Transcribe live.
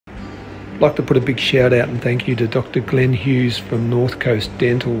like to put a big shout out and thank you to Dr. Glenn Hughes from North Coast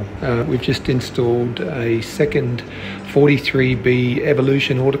Dental. We've just installed a second 43B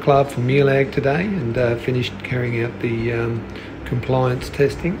Evolution autoclave for Melag today and finished carrying out the compliance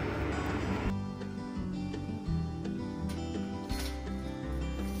testing.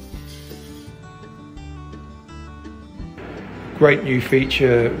 Great new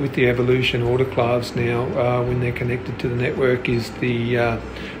feature with the Evolution autoclaves now when they're connected to the network is the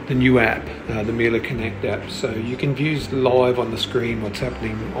new app, the MELAconnect app. So you can view live on the screen what's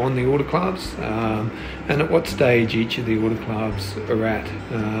happening on the autoclaves and at what stage each of the autoclaves are at.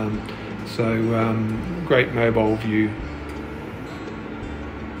 Great mobile view.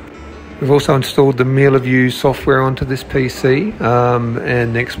 We've also installed the MELAView software onto this PC,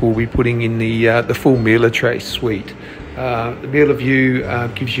 and next we'll be putting in the full MELATrace suite. The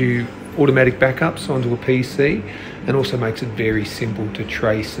MELAView gives you automatic backups onto a PC and also makes it very simple to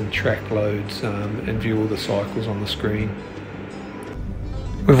trace and track loads and view all the cycles on the screen.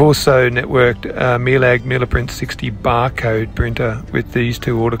 We've also networked a Melag MELAprint 60 barcode printer with these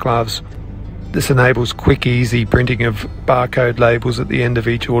two autoclaves. This enables quick, easy printing of barcode labels at the end of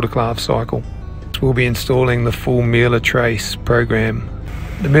each autoclave cycle. We'll be installing the full MELATrace program.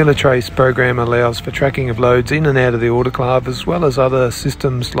 The MELATrace program allows for tracking of loads in and out of the autoclave, as well as other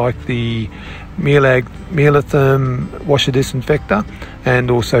systems like the Melag MELAtherm washer disinfector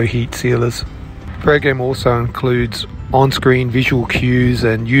and also heat sealers. The program also includes on-screen visual cues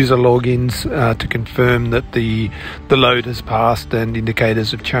and user logins to confirm that the load has passed and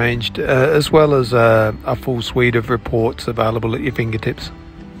indicators have changed, as well as a full suite of reports available at your fingertips.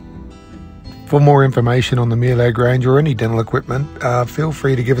 For more information on the Melag range or any dental equipment, feel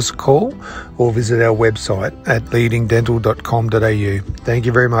free to give us a call or visit our website at leadingdental.com.au. Thank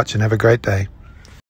you very much and have a great day.